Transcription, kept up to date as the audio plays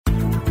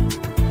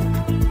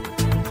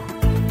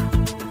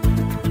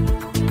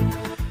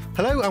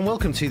Hello and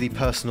welcome to The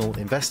Personal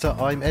Investor.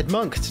 I'm Ed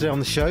Monk. Today on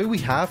the show we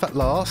have, at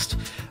last,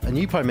 a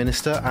new Prime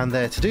Minister and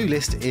their to-do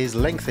list is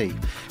lengthy.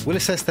 We'll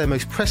assess their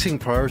most pressing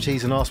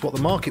priorities and ask what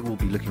the market will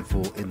be looking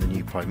for in the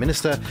new Prime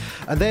Minister.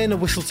 And then a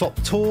whistle-stop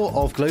tour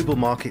of global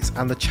markets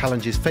and the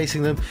challenges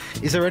facing them.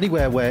 Is there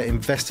anywhere where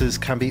investors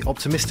can be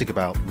optimistic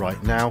about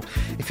right now?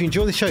 If you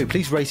enjoy the show,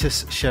 please rate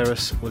us, share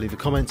us, or leave a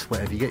comment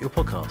wherever you get your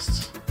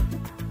podcasts.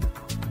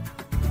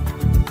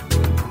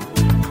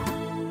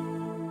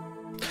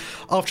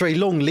 After a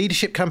long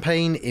leadership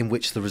campaign in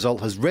which the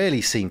result has rarely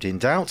seemed in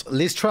doubt,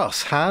 Liz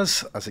Truss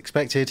has, as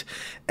expected,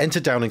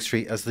 entered Downing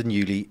Street as the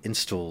newly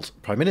installed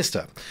Prime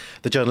Minister.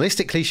 The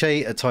journalistic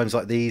cliché at times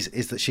like these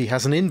is that she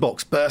has an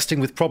inbox bursting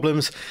with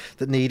problems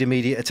that need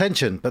immediate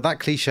attention, but that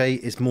cliché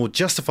is more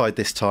justified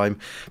this time,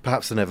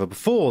 perhaps than ever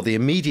before. The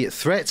immediate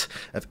threat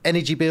of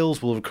energy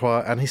bills will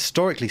require an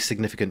historically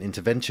significant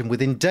intervention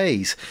within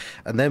days,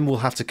 and then will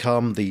have to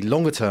come the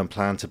longer-term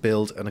plan to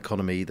build an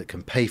economy that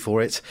can pay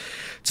for it.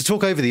 To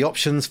talk over the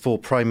options for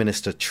Prime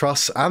Minister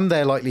Truss and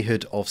their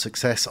likelihood of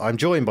success, I'm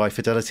joined by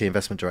Fidelity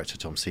Investment Director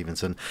Tom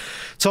Stevenson.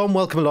 Tom,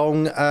 welcome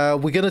along.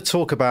 We're going to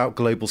talk about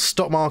global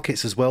stock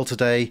markets as well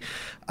today,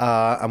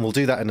 and we'll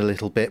do that in a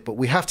little bit, but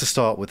we have to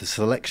start with the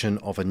selection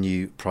of a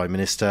new Prime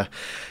Minister.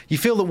 You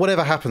feel that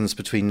whatever happens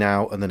between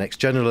now and the next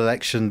general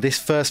election, this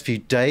first few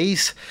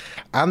days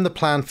and the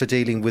plan for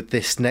dealing with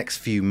this next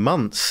few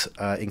months,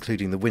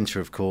 including the winter,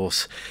 of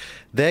course,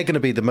 they're going to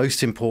be the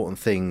most important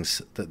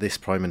things that this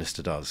Prime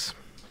Minister does.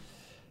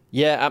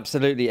 Yeah,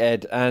 absolutely,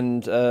 Ed.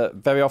 And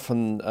very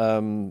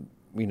often,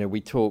 we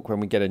talk when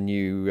we get a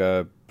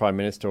new Prime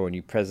Minister or a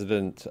new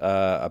President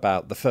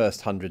about the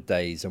first 100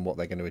 days and what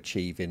they're going to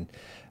achieve in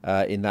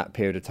that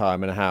period of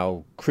time and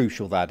how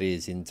crucial that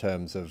is in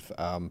terms of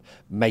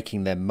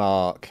making their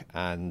mark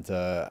and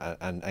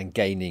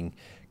gaining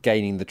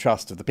the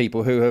trust of the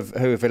people who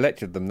have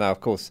elected them. Now,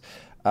 of course,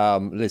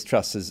 Liz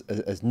Truss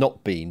has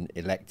not been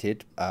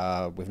elected.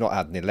 We've not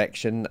had an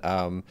election.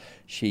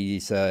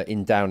 She's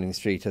in Downing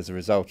Street as a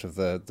result of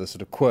the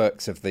sort of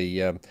quirks of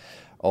the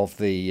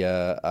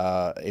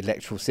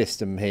electoral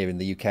system here in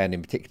the UK, and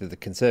in particular the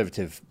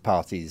Conservative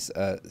Party's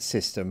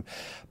system.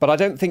 But I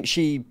don't think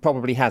she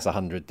probably has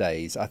 100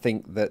 days. I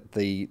think that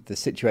the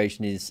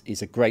situation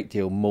is a great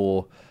deal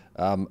more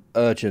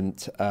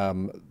urgent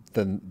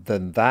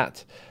than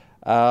that.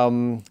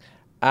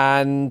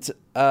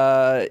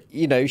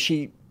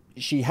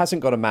 She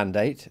hasn't got a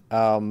mandate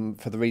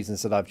for the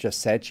reasons that I've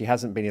just said. She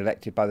hasn't been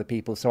elected by the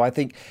people. So I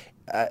think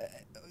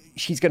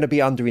she's going to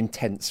be under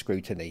intense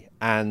scrutiny.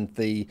 And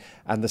the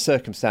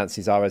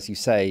circumstances are, as you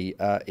say,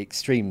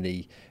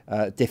 extremely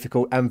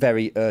difficult and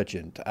very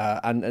urgent.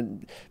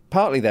 And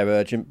partly they're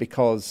urgent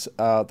because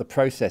the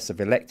process of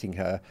electing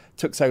her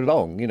took so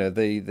long. You know,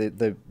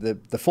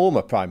 the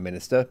former Prime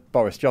Minister,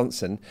 Boris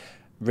Johnson,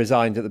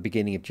 resigned at the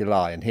beginning of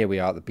July, and here we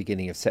are at the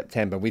beginning of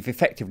September. We've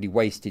effectively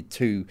wasted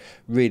 2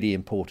 really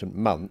important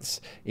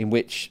months in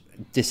which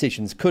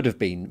decisions could have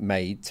been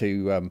made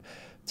to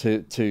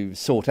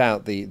sort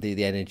out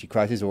the energy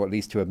crisis, or at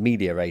least to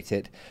ameliorate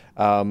it,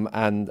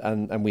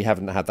 and we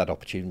haven't had that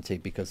opportunity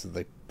because of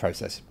the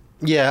process.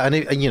 Yeah, and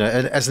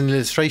as an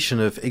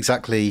illustration of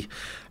exactly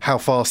how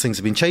fast things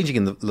have been changing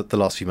in the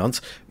last few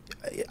months,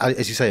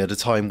 as you say, at a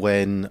time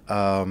when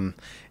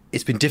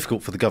it's been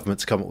difficult for the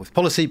government to come up with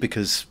policy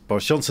because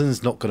Boris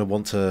Johnson's not going to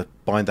want to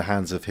bind the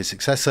hands of his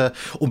successor,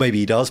 or maybe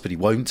he does, but he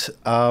won't.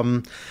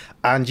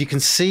 And you can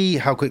see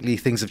how quickly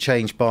things have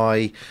changed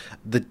by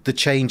the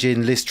change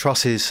in Liz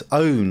Truss's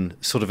own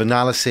sort of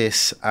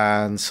analysis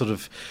and sort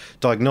of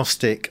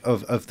diagnostic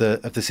of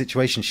the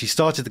situation. She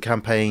started the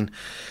campaign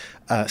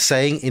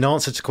saying, in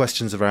answer to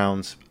questions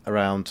around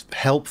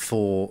help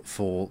for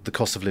the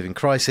cost of living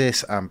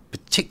crisis, and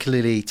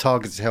particularly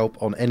targeted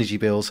help on energy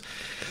bills,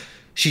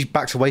 she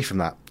backed away from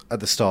that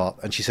at the start,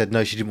 and she said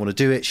no, she didn't want to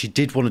do it. She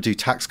did want to do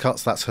tax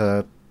cuts. That's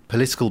her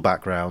political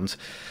background.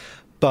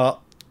 But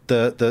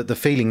the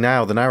feeling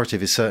now, the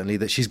narrative is certainly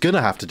that she's going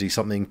to have to do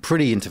something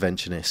pretty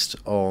interventionist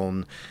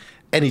on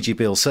energy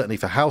bills, certainly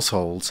for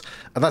households.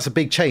 And that's a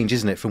big change,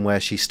 isn't it, from where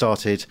she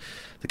started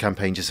the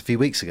campaign just a few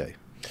weeks ago?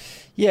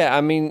 Yeah,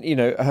 I mean,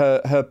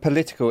 her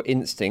political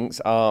instincts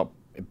are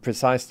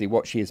precisely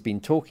what she has been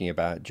talking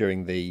about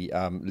during the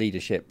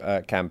leadership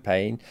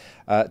campaign.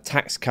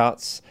 Tax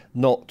cuts,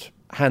 not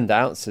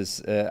handouts,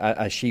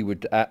 as she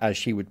would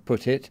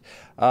put it.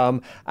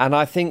 And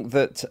I think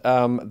that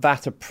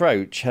that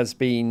approach has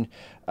been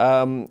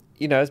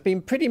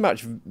pretty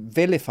much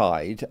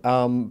vilified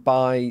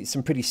by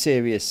some pretty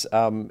serious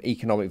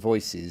economic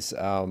voices.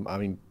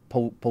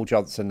 Paul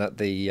Johnson at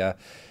the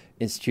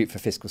Institute for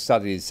Fiscal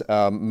Studies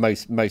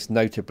most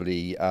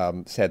notably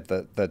said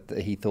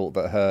that he thought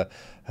that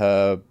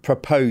her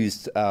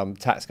proposed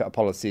tax cut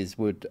policies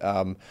would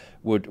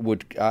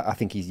I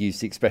think he's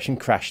used the expression,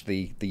 crash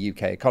the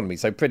UK economy.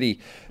 So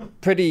pretty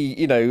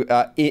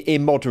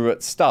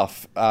immoderate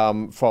stuff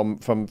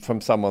from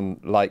someone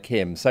like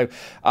him. So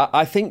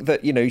I think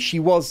that she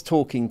was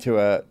talking to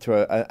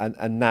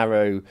a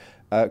narrow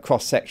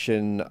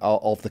cross-section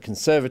of the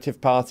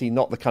Conservative Party,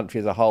 not the country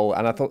as a whole.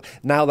 And I thought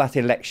now that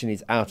election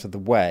is out of the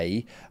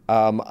way,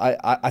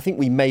 I think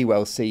we may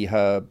well see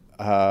her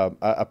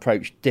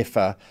approach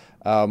differ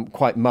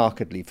quite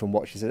markedly from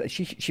what she said.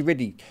 She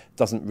really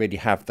doesn't really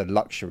have the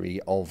luxury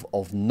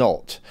of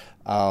not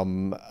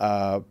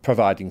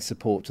providing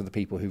support to the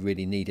people who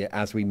really need it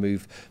as we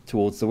move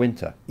towards the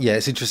winter. Yeah,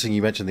 it's interesting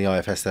you mentioned the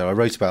IFS there. I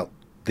wrote about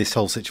this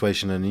whole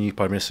situation in a new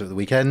Prime Minister at the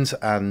weekend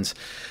and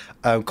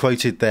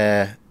quoted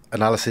their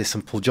analysis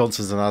and Paul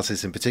Johnson's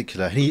analysis in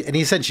particular. And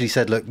he essentially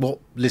said, look, what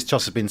Liz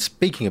Truss has been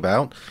speaking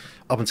about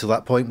up until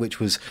that point, which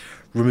was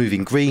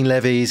removing green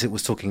levies, it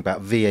was talking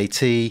about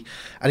VAT, and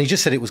he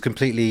just said it was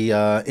completely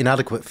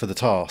inadequate for the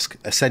task,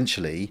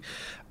 essentially,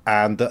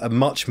 and that a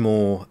much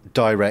more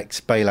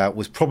direct bailout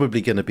was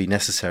probably going to be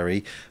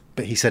necessary.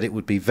 But he said it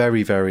would be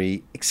very,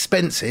 very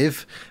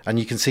expensive, and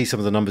you can see some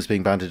of the numbers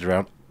being bandied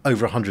around,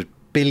 over £100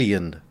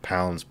 billion.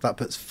 That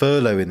puts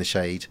furlough in the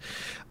shade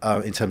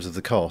in terms of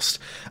the cost.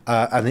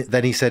 And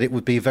then he said it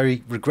would be a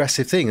very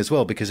regressive thing as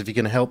well, because if you're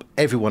going to help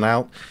everyone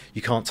out,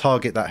 you can't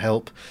target that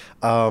help.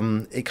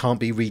 It can't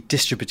be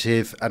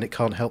redistributive, and it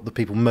can't help the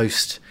people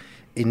most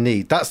in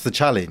need. That's the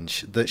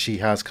challenge that she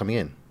has coming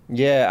in.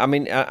 Yeah, I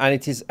mean, and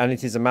it is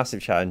a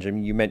massive challenge. I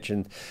mean, you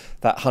mentioned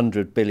that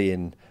 100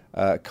 billion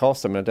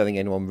cost. I mean, I don't think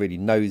anyone really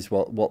knows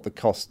what the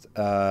cost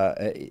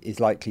is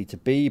likely to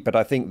be, but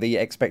I think the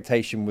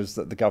expectation was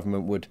that the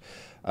government would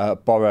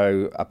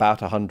borrow about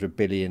 £100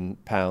 billion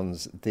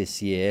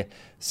this year.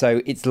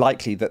 So it's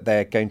likely that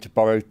they're going to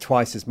borrow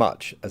twice as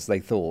much as they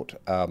thought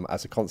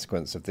as a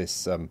consequence of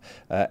this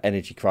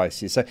energy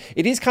crisis. So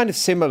it is kind of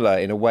similar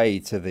in a way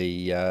to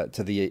the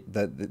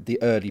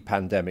early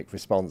pandemic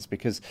response,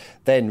 because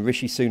then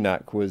Rishi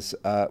Sunak was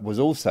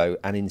also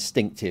an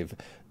instinctive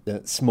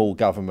small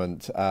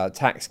government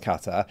tax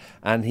cutter,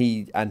 and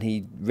he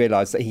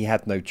realised that he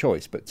had no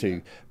choice but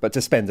to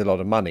spend a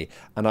lot of money.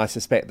 And I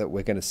suspect that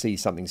we're going to see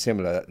something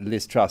similar.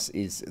 Liz Truss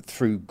is,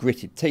 through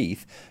gritted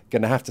teeth,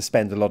 going to have to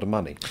spend a lot of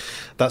money.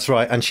 That's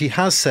right, and she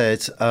has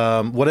said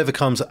whatever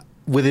comes.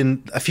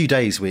 Within a few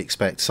days, we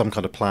expect some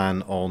kind of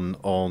plan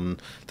on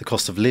the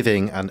cost of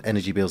living and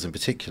energy bills in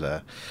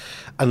particular.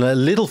 And a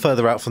little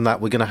further out from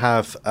that, we're going to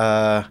have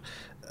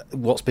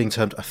what's being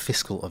termed a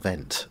fiscal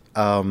event.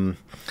 And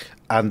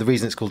the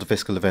reason it's called a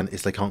fiscal event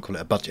is they can't call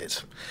it a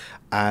budget.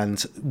 And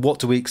what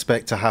do we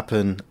expect to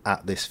happen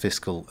at this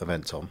fiscal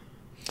event, Tom?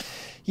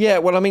 Yeah,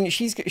 well, I mean,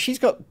 she's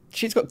got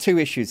two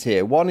issues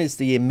here. One is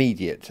the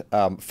immediate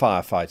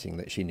firefighting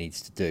that she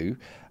needs to do.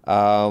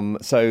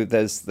 So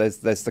there's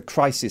the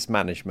crisis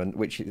management,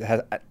 which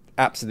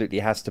absolutely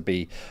has to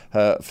be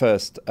her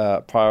first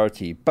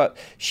priority. But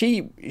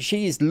she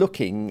is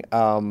looking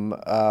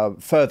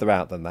further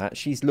out than that.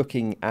 She's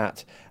looking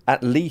at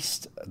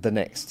least the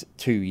next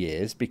 2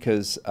 years,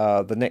 because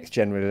the next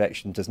general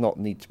election does not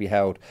need to be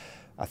held,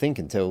 I think,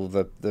 until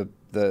the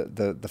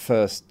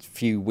first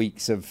few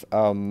weeks of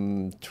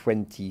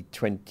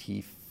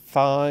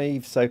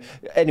 2025. So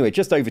anyway,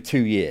 just over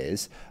 2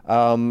 years,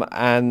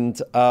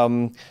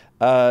 so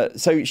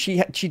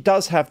she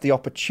does have the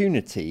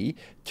opportunity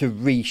to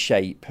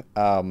reshape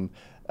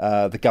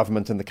the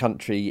government and the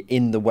country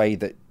in the way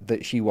that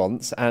she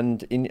wants,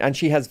 and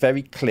she has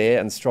very clear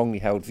and strongly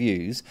held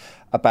views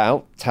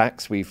about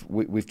tax.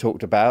 We've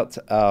talked about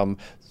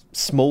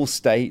small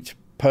state,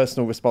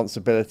 personal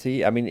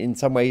responsibility. I mean, in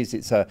some ways,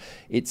 it's a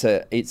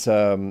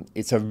revisiting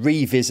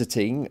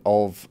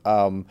of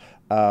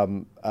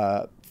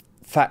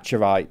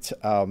Thatcherite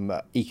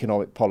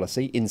economic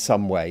policy in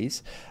some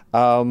ways.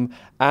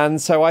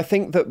 And so I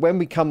think that when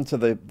we come to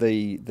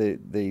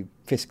the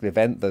fiscal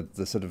event,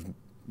 the sort of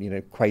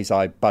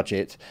quasi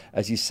budget,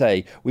 as you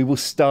say, we will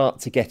start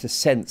to get a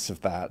sense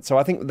of that. So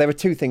I think there are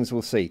two things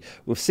we'll see.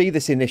 We'll see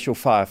this initial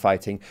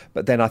firefighting,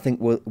 but then I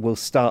think we'll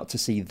start to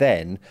see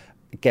then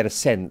get a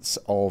sense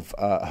of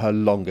her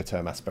longer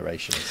term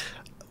aspirations.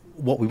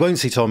 What we won't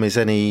see, Tom, is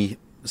any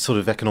sort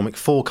of economic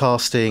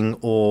forecasting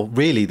or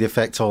really the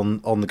effect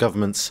on the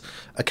government's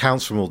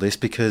accounts from all this,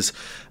 because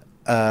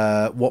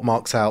what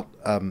marks out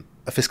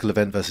a fiscal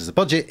event versus a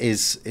budget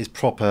is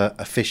proper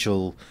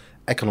official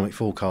economic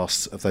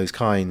forecasts of those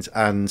kinds.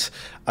 And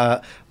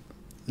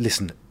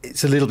listen,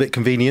 it's a little bit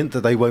convenient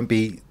that they won't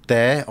be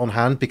there on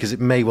hand, because it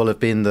may well have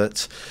been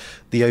that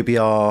the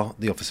OBR,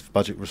 the Office of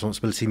Budget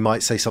Responsibility,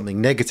 might say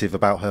something negative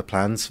about her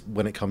plans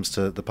when it comes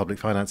to the public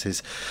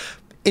finances.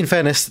 In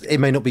fairness, it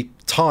may not be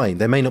time.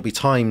 There may not be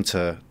time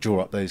to draw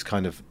up those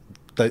kind of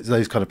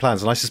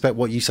plans. And I suspect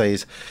what you say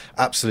is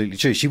absolutely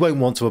true. She won't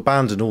want to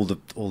abandon all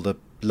the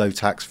low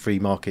tax free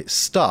market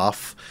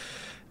stuff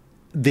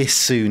this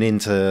soon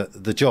into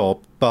the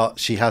job, but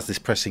she has this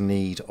pressing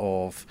need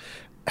of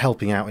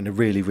helping out in a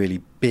really,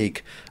 really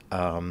big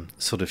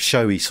sort of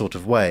showy sort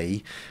of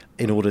way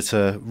in order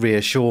to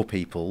reassure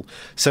people.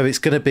 So it's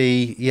going to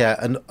be,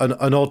 an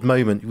odd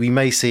moment. We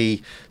may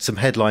see some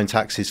headline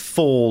taxes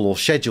fall or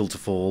scheduled to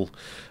fall,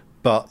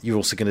 but you're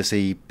also going to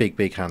see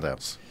big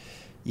handouts.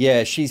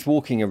 Yeah, she's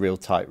walking a real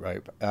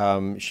tightrope.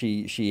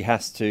 She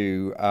has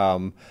to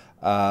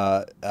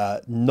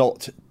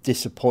not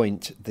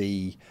disappoint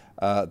the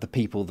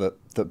people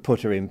that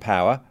put her in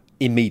power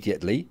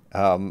immediately.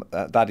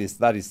 That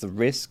is the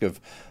risk of,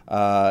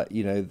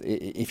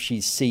 if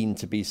she's seen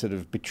to be sort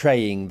of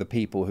betraying the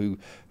people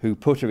who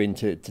put her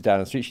into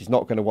Downing Street. She's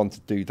not going to want to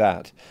do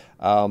that.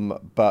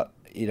 But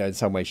in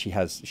some ways she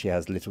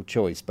has little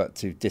choice but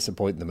to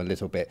disappoint them a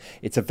little bit.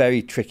 It's a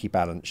very tricky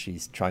balance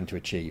she's trying to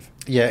achieve.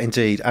 Yeah,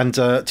 indeed. And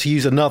to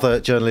use another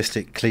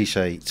journalistic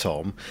cliche,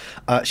 Tom,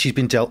 she's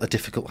been dealt a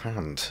difficult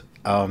hand.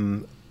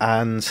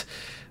 And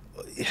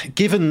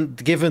given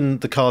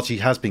the cards she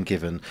has been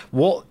given,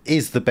 what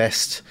is the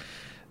best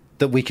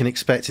that we can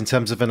expect in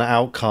terms of an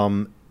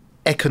outcome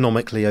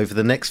economically over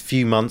the next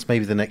few months,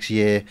 maybe the next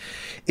year?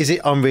 Is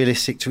it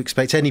unrealistic to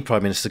expect any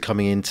Prime Minister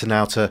coming in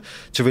to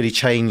really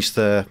change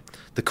the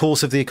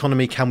course of the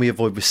economy? Can we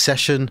avoid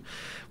recession?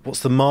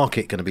 What's the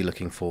market going to be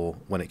looking for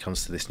when it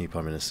comes to this new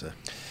Prime Minister?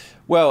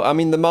 Well, I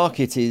mean, the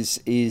market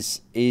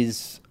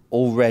is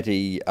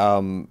already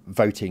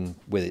voting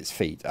with its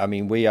feet. I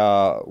mean,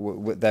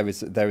 there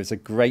is a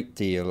great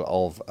deal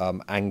of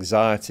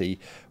anxiety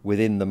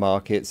within the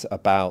markets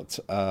about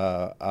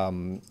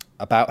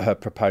her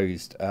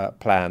proposed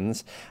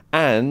plans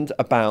and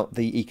about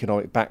the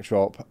economic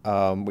backdrop,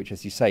 which,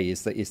 as you say,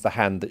 is the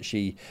hand that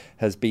she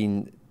has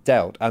been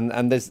dealt,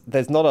 and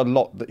there's not a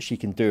lot that she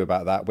can do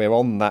about that. We're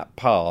on that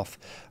path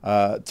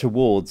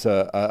towards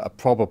a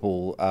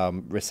probable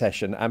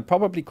recession, and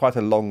probably quite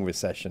a long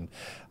recession.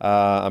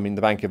 I mean,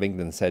 the Bank of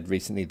England said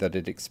recently that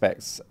it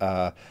expects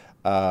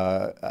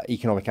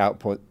economic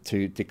output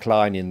to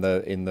decline in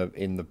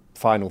the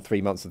final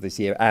 3 months of this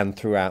year and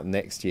throughout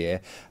next year.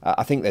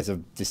 I think there's a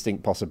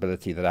distinct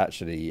possibility that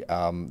actually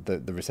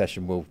the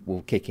recession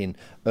will kick in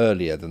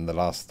earlier than the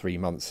last 3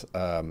 months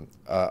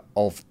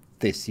of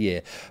this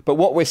year. But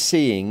what we're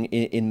seeing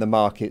in the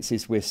markets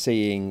is we're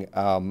seeing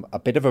a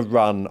bit of a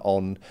run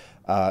on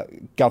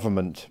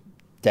government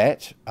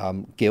debt,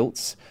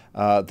 gilts.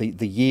 The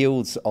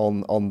yields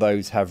on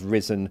those have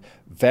risen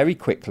very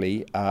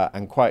quickly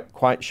and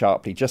quite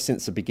sharply. Just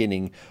since the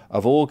beginning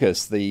of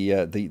August,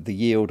 the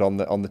yield on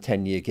the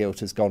 10-year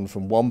gilt has gone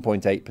from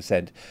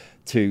 1.8%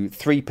 to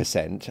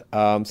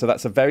 3%. So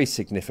that's a very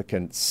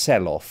significant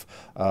sell-off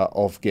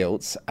of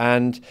gilts.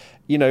 And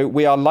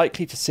we are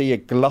likely to see a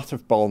glut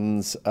of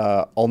bonds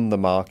on the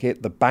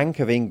market. The Bank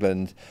of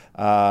England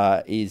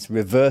is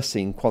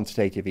reversing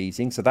quantitative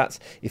easing, so that's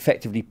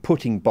effectively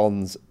putting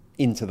bonds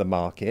into the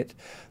market.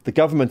 The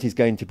government is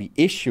going to be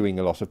issuing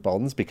a lot of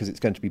bonds because it's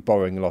going to be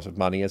borrowing a lot of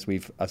money, as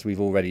we've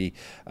already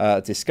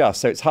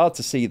discussed. So it's hard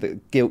to see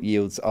that gilt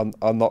yields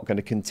are not going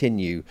to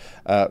continue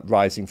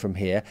rising from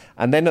here.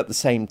 And then at the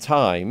same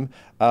time,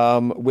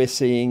 we're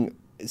seeing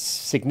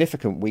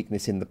significant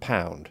weakness in the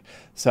pound.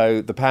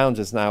 So the pound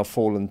has now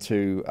fallen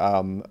to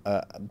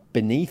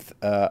beneath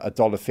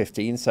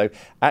 $1.15. So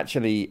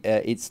actually,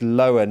 it's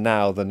lower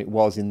now than it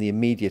was in the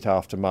immediate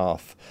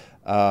aftermath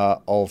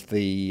of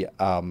the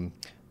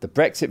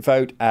Brexit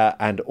vote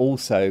and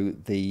also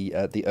the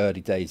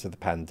early days of the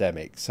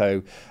pandemic.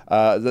 So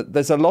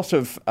there's a lot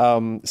of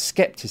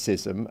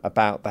scepticism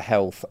about the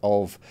health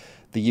of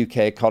the UK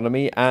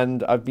economy,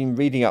 and I've been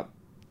reading up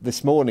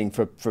this morning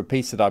for a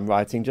piece that I'm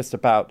writing just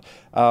about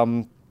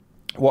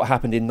what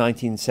happened in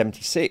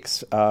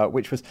 1976,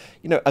 which was,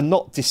 a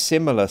not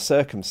dissimilar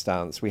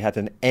circumstance. We had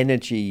an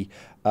energy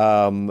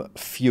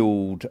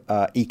fueled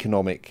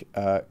economic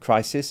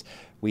crisis.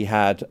 We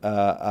had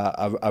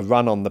a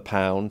run on the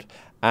pound,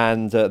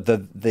 and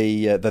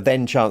the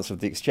then Chancellor of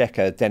the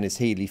Exchequer, Denis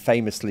Healey,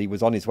 famously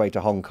was on his way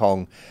to Hong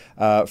Kong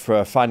for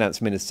a finance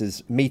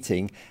minister's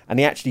meeting, and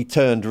he actually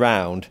turned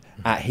round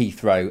at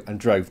Heathrow and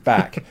drove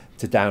back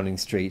to Downing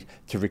Street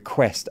to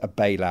request a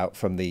bailout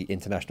from the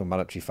International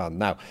Monetary Fund.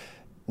 Now,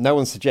 no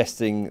one's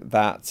suggesting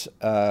that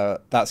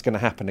that's going to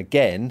happen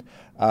again,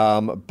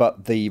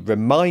 but the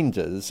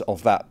reminders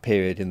of that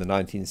period in the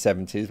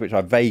 1970s, which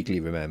I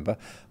vaguely remember,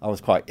 I was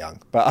quite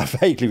young, but I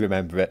vaguely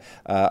remember it,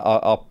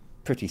 are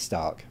pretty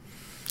stark.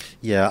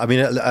 Yeah, I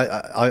mean,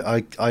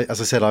 I as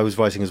I said, I was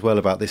writing as well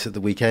about this at the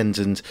weekend,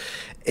 and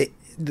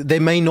there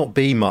may not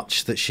be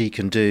much that she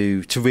can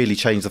do to really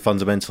change the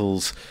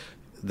fundamentals,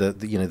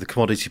 the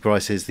commodity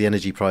prices, the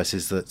energy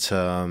prices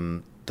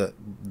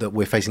that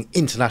we're facing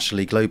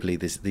internationally, globally.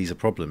 These are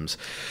problems,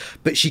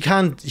 but she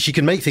can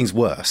make things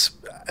worse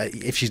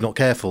if she's not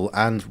careful.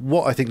 And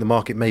what I think the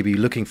market may be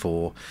looking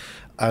for,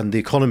 and the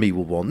economy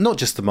will want, not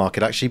just the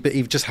market actually, but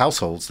even just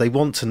households, they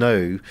want to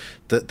know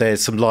that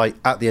there's some light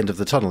at the end of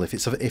the tunnel. If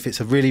it's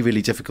a really,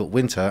 really difficult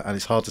winter, and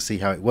it's hard to see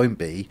how it won't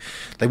be,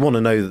 they want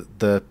to know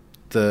that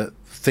the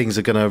things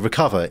are going to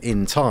recover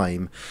in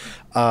time.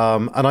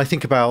 And I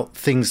think about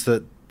things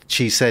that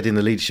she said in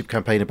the leadership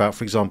campaign about,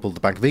 for example, the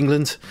Bank of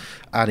England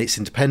and its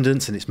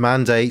independence and its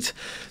mandate.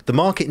 The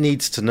market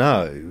needs to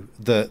know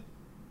that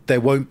there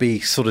won't be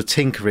sort of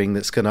tinkering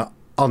that's going to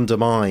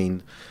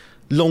undermine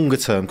longer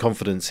term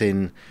confidence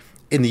in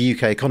the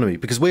UK economy,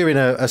 because we're in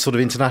a sort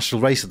of international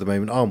race at the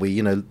moment, aren't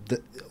we?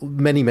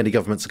 Many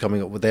governments are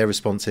coming up with their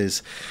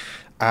responses,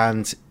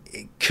 and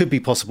it could be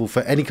possible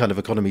for any kind of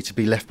economy to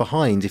be left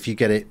behind if you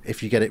get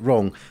it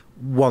wrong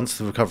once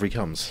the recovery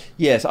comes.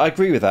 Yes, I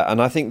agree with that,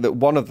 and I think that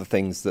one of the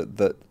things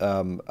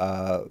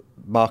that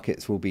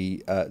markets will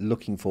be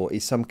looking for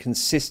is some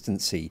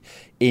consistency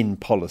in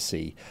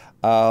policy,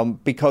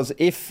 because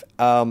if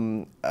the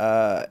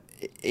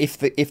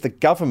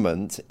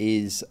government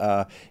is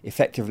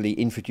effectively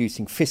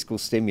introducing fiscal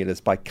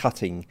stimulus by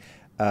cutting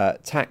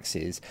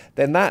taxes,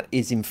 then that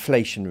is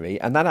inflationary,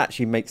 and that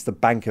actually makes the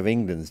Bank of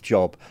England's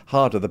job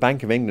harder. The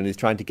Bank of England is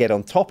trying to get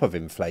on top of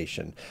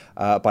inflation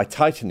by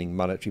tightening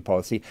monetary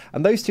policy,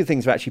 and those two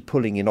things are actually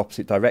pulling in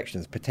opposite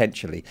directions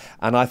potentially.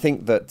 And I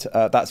think that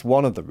that's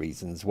one of the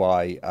reasons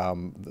why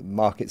the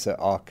markets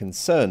are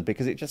concerned,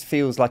 because it just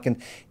feels like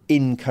an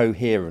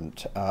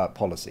incoherent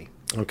policy.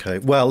 Okay,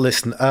 well,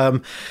 listen,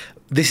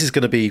 this is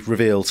going to be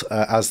revealed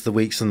as the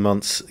weeks and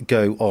months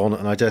go on,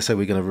 and I dare say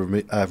we're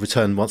going to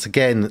return once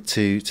again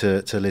to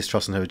Liz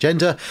Truss and her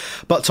agenda.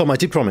 But Tom, I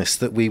did promise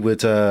that we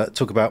would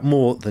talk about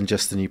more than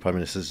just the new Prime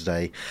Minister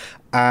today.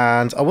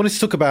 And I wanted to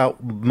talk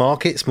about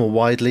markets more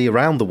widely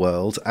around the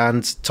world.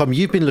 And Tom,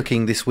 you've been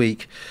looking this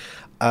week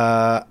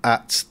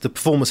at the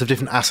performance of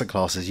different asset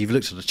classes. You've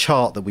looked at a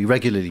chart that we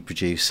regularly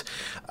produce,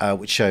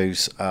 which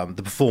shows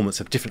the performance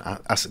of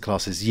different asset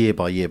classes year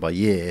by year by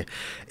year.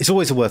 It's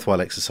always a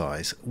worthwhile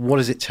exercise. What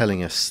is it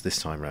telling us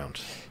this time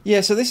round?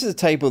 Yeah, so this is a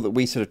table that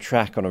we sort of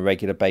track on a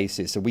regular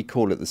basis. So we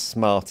call it the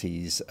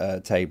Smarties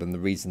table, and the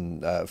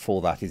reason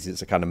for that is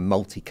it's a kind of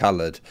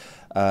multicoloured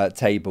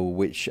table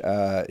which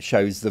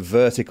shows the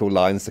vertical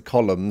lines, the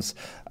columns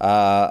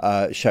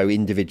show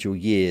individual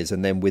years,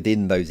 and then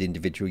within those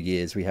individual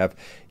years we have,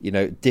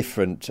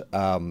 different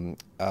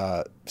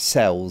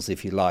cells,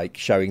 if you like,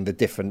 showing the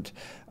different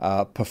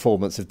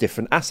performance of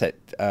different asset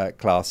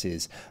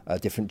classes,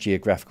 different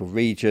geographical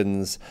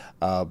regions,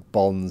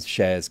 bonds,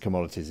 shares,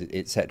 commodities,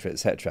 etc.,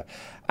 etc.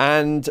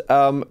 And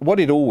what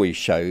it always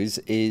shows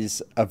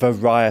is a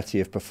variety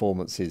of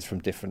performances from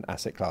different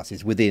asset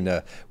classes within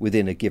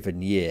a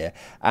given year,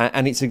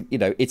 and it's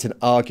an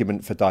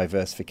argument for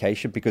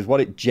diversification, because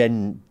what it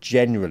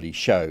generally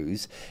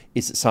shows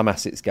is that some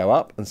assets go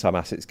up and some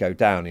assets go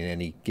down in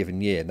any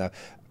given year. Now,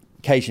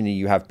 occasionally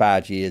you have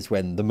bad years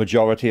when the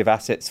majority of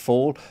assets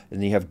fall,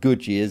 and you have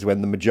good years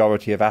when the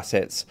majority of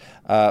assets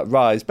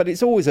rise. But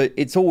it's always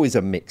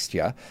a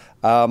mixture.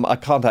 I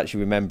can't actually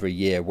remember a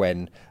year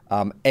when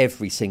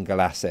every single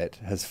asset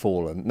has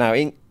fallen. Now,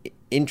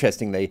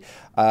 interestingly,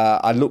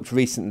 I looked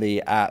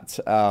recently at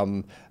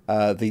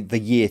the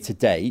year to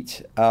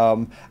date,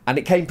 and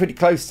it came pretty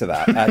close to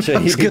that,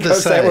 actually,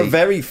 because there were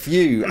very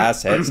few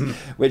assets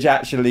which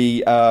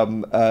actually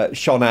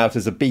shone out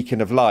as a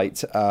beacon of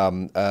light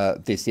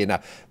this year.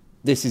 Now,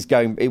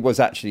 it was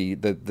actually,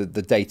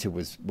 the data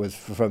was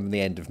from the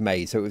end of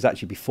May, so it was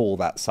actually before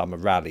that summer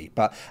rally.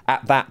 But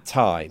at that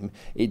time,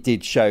 it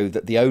did show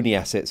that the only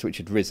assets which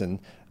had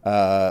risen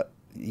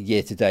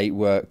year to date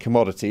were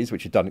commodities,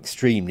 which had done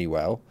extremely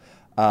well,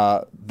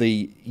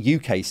 the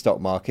UK stock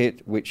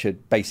market, which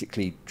had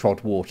basically trod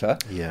water,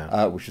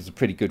 which was a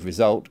pretty good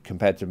result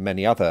compared to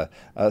many other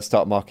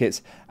stock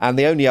markets, and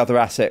the only other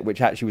asset which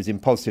actually was in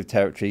positive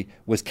territory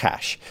was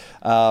cash.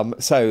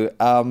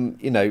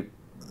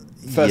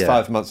 First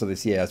 5 months of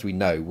this year, as we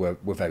know,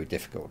 were very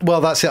difficult.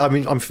 Well, that's it. I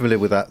mean, I'm familiar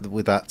with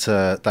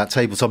that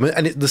table, Tom,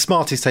 and the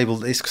Smarties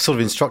table is sort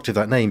of instructive,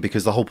 that name,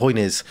 because the whole point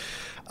is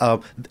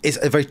it's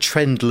a very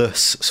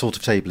trendless sort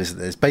of table,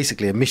 isn't it? It's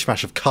basically a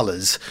mishmash of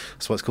colours.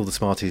 That's why it's called the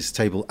Smarties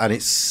table, and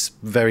it's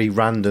very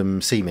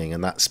random seeming,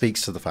 and that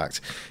speaks to the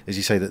fact, as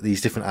you say, that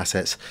these different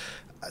assets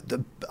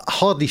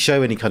hardly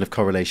show any kind of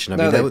correlation.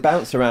 They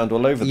bounce around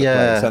all over the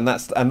place, and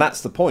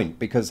that's the point,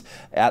 because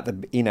at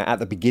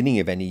the beginning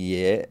of any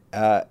year,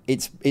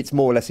 it's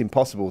more or less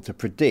impossible to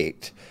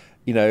predict,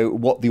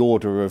 what the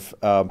order of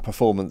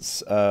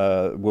performance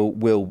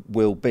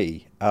will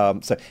be.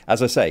 So,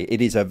 as I say,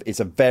 it's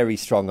a very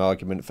strong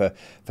argument for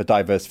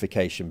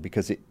diversification,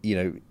 because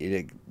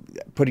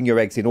putting your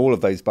eggs in all of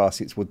those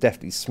baskets will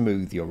definitely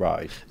smooth your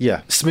ride.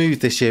 Yeah,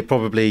 smooth this year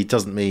probably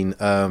doesn't mean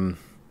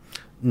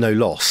no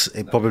loss.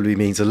 It probably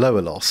means a lower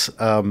loss.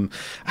 You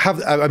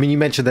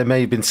mentioned there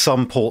may have been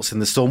some ports in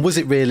the storm. Was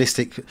it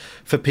realistic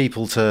for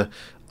people to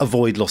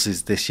avoid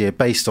losses this year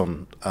based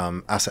on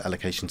asset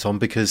allocation, Tom?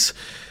 Because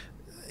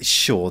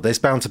sure, there's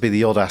bound to be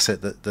the odd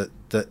asset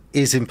that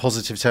is in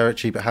positive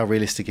territory, but how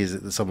realistic is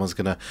it that someone's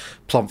going to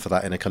plump for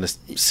that in a kind of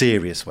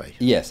serious way?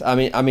 Yes, I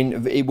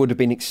mean, it would have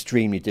been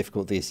extremely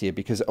difficult this year,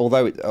 because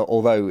although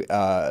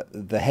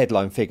the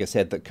headline figure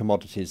said that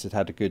commodities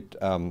had a good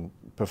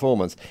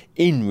performance,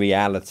 in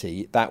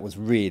reality that was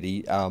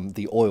really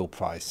the oil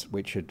price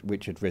which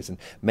had risen.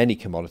 Many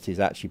commodities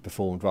actually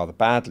performed rather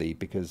badly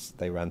because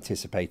they were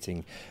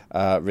anticipating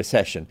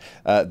recession.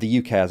 The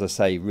UK, as I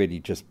say, really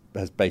just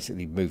has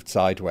basically moved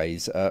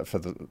sideways for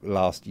the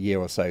last year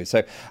or so.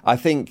 So I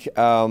think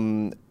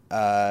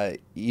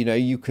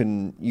you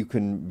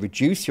can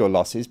reduce your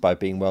losses by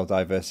being well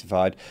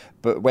diversified,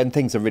 but when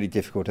things are really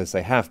difficult, as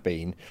they have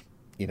been,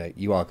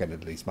 you are going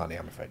to lose money,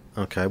 I'm afraid.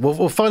 Okay.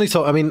 Well, finally,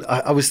 Tom, I mean,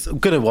 I was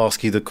going to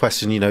ask you the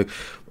question,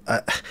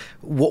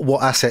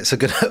 what assets are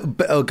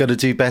going to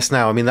do best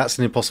now? I mean, that's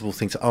an impossible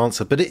thing to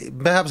answer. But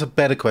perhaps a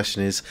better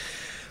question is,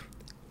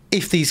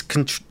 if these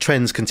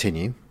trends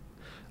continue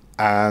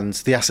and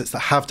the assets that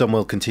have done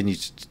well continue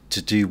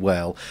to do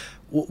well,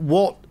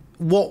 where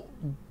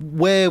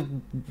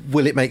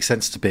will it make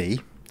sense to be?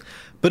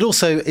 But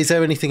also, is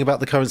there anything about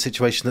the current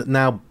situation that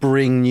now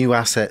bring new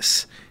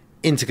assets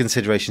into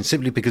consideration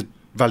simply because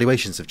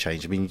valuations have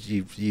changed? I mean,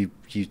 you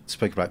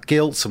spoke about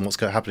gilts and what's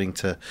happening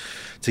to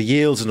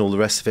yields and all the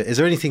rest of it. Is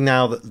there anything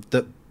now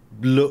that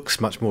looks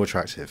much more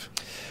attractive?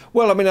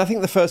 Well, I mean, I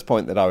think the first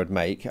point that I would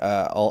make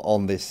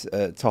on this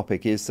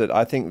topic is that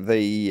I think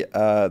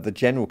the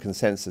general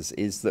consensus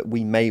is that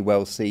we may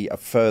well see a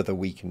further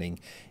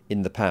weakening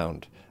in the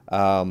pound.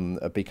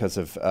 Because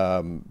of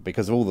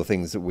all the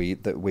things that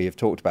we have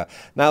talked about.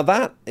 Now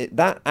that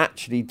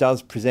actually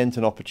does present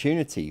an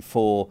opportunity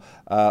for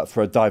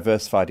a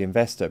diversified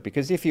investor,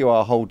 because if you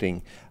are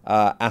holding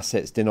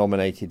assets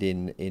denominated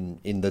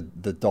in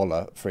the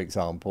dollar, for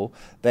example,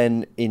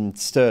 then in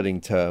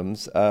sterling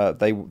terms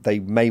they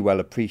may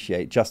well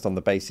appreciate just on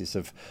the basis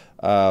of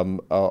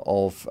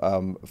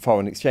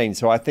foreign exchange.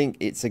 So I think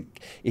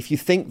if you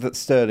think that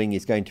sterling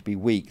is going to be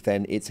weak,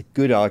 then it's a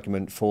good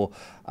argument for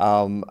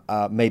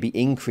maybe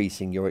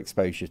increasing your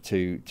exposure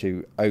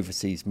to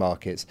overseas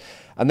markets.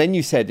 And then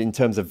you said in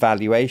terms of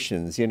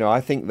valuations,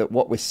 I think that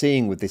what we're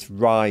seeing with this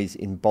rise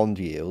in bond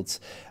yields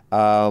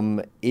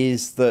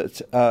is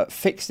that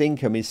fixed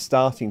income is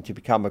starting to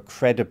become a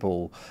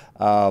credible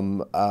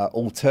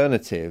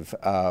alternative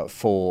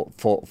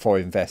for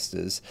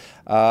investors.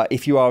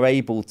 If you are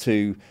able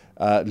to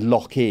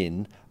lock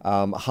in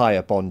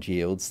higher bond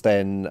yields,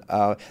 then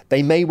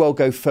they may well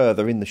go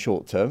further in the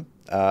short term.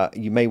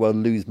 You may well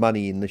lose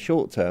money in the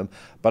short term,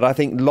 but I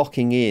think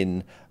locking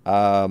in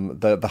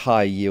the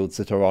high yields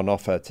that are on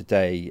offer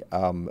today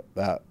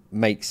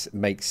makes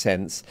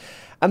sense.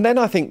 And then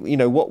I think,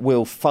 what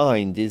we'll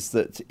find is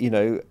that,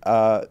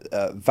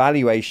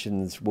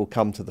 valuations will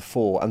come to the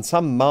fore, and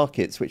some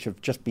markets which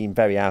have just been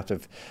very out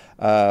of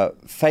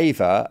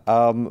favour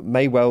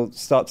may well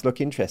start to look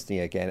interesting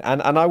again.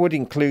 And I would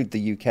include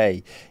the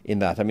UK in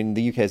that. I mean,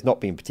 the UK has not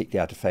been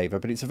particularly out of favour,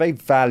 but it's a very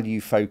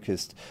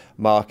value-focused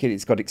market.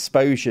 It's got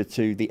exposure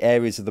to the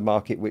areas of the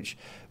market which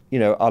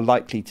are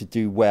likely to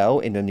do well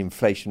in an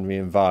inflationary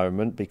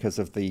environment because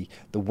of the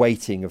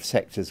weighting of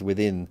sectors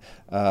within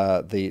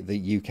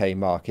the UK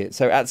market.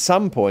 So at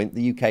some point,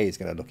 the UK is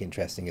going to look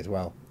interesting as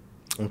well.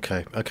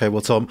 Okay. Well,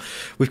 Tom,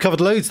 we've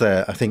covered loads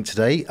there, I think,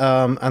 today.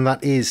 And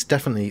that is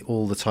definitely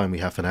all the time we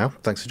have for now.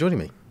 Thanks for joining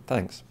me.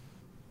 Thanks.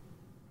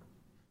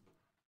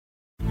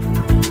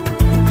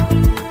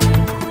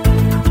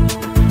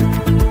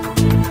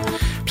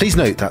 Please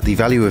note that the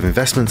value of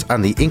investments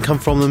and the income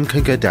from them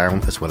can go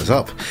down as well as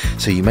up,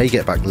 so you may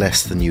get back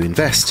less than you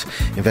invest.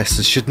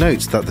 Investors should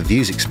note that the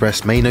views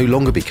expressed may no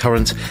longer be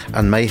current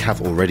and may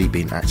have already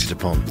been acted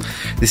upon.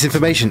 This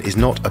information is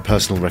not a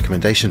personal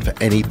recommendation for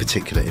any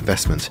particular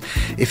investment.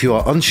 If you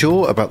are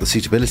unsure about the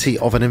suitability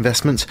of an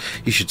investment,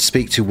 you should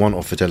speak to one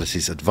of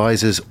Fidelity's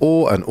advisors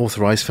or an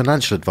authorised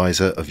financial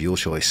advisor of your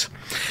choice.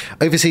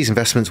 Overseas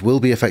investments will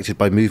be affected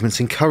by movements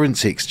in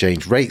currency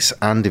exchange rates,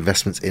 and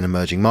investments in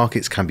emerging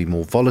markets can be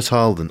more volatile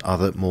than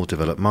other more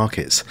developed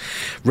markets.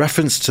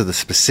 Reference to the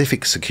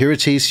specific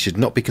securities should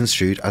not be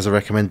construed as a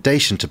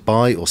recommendation to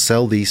buy or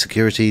sell these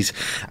securities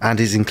and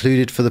is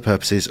included for the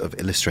purposes of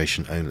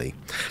illustration only.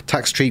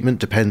 Tax treatment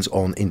depends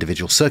on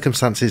individual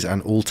circumstances,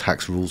 and all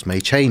tax rules may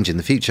change in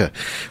the future.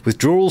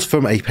 Withdrawals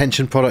from a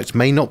pension product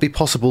may not be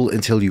possible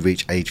until you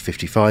reach age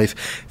 55,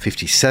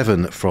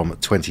 57 from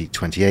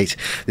 2028.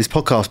 This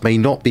podcast may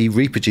not be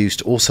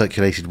reproduced or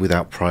circulated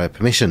without prior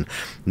permission.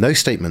 No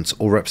statements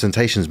or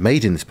representations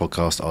made in this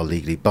podcast are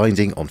legally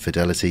binding on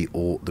Fidelity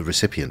or the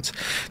recipient.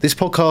 This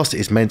podcast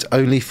is meant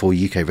only for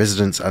UK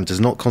residents and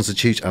does not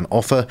constitute an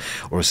offer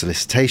or a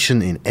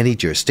solicitation in any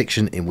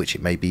jurisdiction in which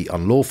it may be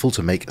unlawful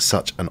to make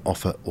such an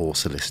offer or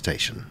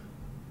solicitation.